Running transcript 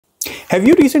Have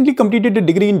you recently completed a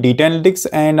degree in data analytics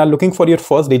and are looking for your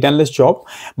first data analyst job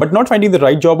but not finding the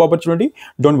right job opportunity?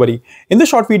 Don't worry. In this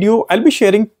short video, I'll be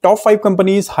sharing top 5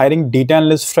 companies hiring data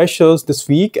analyst freshers this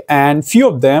week, and few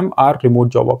of them are remote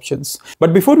job options.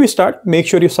 But before we start, make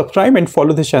sure you subscribe and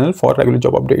follow this channel for regular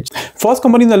job updates. First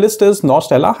company in the list is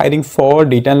Nostella, hiring for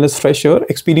data analyst fresher,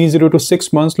 experience 0 to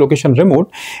 6 months, location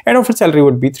remote, and offered salary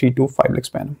would be 3 to 5 lakhs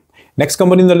per annum. Next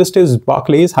company in the list is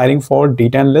Barclays, hiring for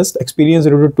data analyst, experience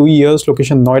 0 to 2 years,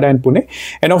 location Noida and Pune,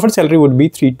 and offered salary would be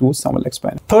 3 to 7 lakhs per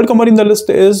annum. Third company in the list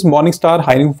is Morningstar,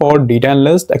 hiring for data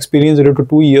analyst, experience 0 to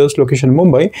 2 years, location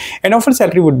Mumbai, and offered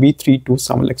salary would be 3 to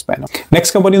 7 lakhs per annum.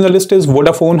 Next company in the list is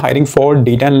Vodafone, hiring for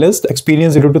data analyst,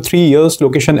 experience 0 to 3 years,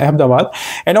 location Ahmedabad,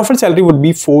 and offered salary would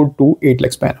be 4 to 8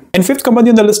 lakhs per annum. And fifth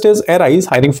company in the list is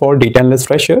Arise, hiring for data analyst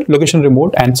fresher, location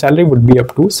remote, and salary would be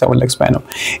up to 7 lakhs per annum.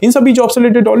 इन सभी job से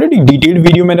related already detailed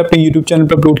video मैंने अपने YouTube channel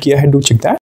पर upload किया है, do check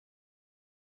that.